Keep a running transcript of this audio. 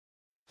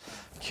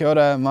Kia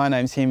ora, my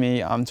name's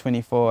Hemi, I'm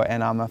 24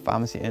 and I'm a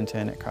pharmacy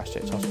intern at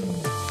Christchurch Hospital.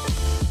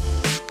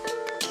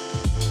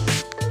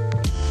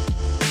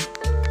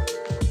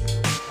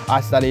 I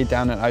studied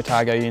down at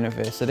Otago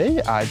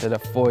University. I did a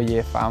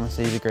 4-year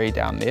pharmacy degree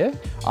down there.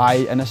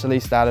 I initially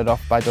started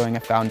off by doing a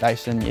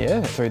foundation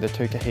year through the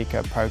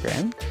Tukahika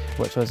program,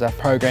 which was a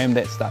program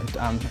that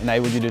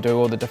enabled you to do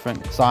all the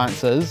different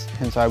sciences.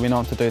 And so I went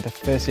on to do the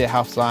first year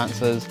health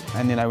sciences,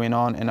 and then I went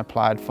on and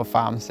applied for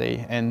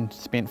pharmacy and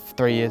spent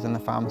 3 years in the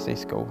pharmacy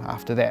school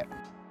after that.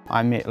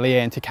 I met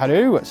Leanne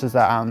Tikaru, which is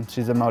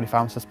she's a Māori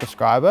pharmacist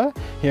prescriber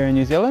here in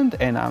New Zealand,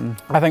 and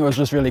I think it was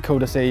just really cool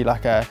to see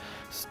like a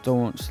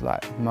staunch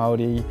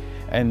Māori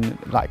and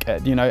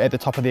at the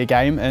top of their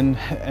game in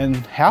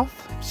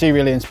health. She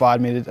really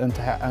inspired me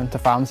into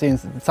pharmacy,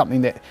 and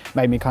something that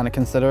made me kind of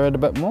consider it a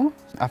bit more.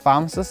 A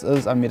pharmacist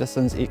is a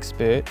medicines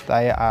expert.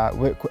 They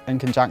work in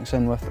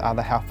conjunction with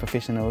other health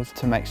professionals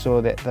to make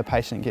sure that the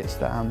patient gets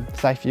the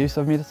safe use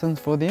of medicines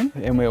for them,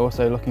 and we're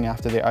also looking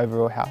after their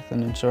overall health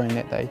and ensuring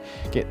that they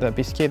get the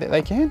best care that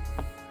they can.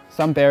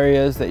 Some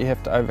barriers that you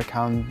have to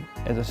overcome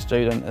as a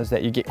student is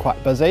that you get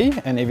quite busy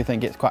and everything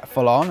gets quite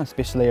full on,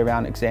 especially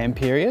around exam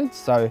periods.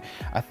 So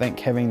I think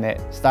having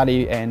that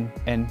study and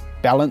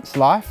balanced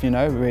life,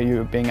 where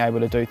you're being able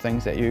to do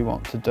things that you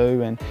want to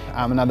do. And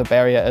another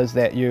barrier is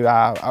that you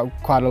are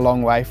quite a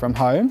long way from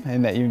home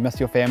and that you miss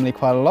your family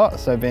quite a lot.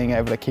 So being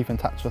able to keep in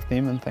touch with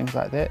them and things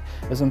like that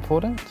is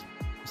important.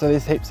 So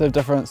there's heaps of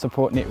different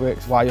support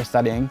networks while you're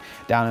studying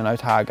down in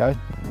Otago.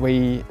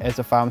 We as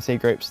a pharmacy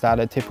group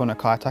started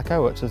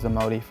Tipu, which is the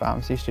Māori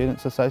Pharmacy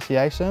Students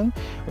Association,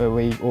 where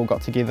we all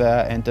got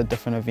together and did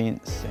different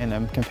events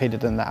and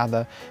competed in the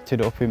other Te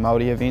Rōpū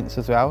Māori events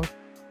as well.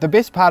 The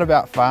best part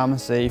about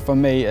pharmacy for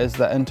me is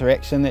the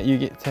interaction that you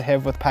get to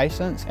have with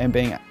patients and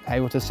being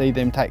able to see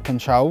them take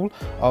control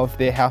of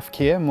their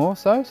healthcare more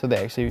so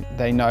that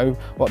they know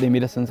what their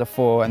medicines are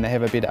for and they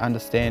have a better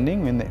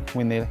understanding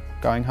when they're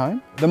going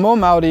home. The more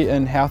Māori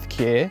in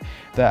healthcare,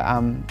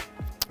 the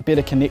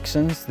better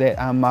connections that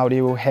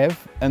Māori will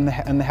have in the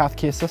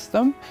healthcare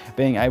system.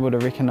 Being able to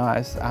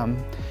recognise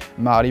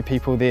Māori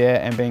people there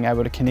and being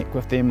able to connect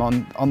with them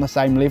on the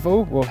same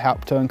level will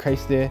help to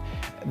increase their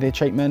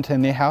treatment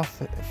and their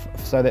health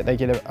so that they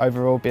get an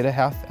overall better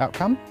health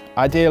outcome.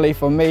 Ideally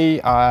for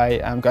me, I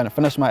am going to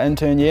finish my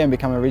intern year and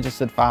become a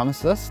registered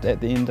pharmacist at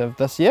the end of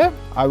this year.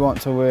 I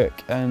want to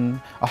work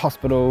in a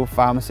hospital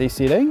pharmacy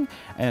setting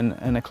and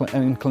in a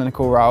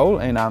clinical role,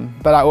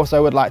 but I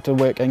also would like to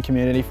work in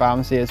community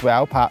pharmacy as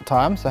well,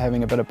 part-time, so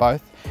having a bit of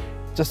both.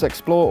 Just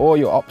explore all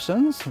your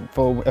options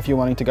for if you're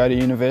wanting to go to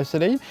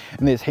university,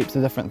 and there's heaps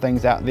of different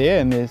things out there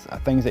and there's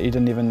things that you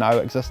didn't even know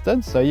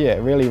existed. So yeah,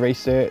 really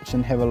research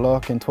and have a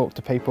look and talk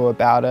to people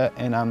about it,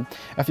 and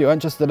if you're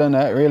interested in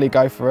it, really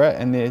go for it,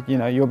 and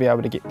you'll be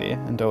able to get there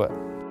and do it.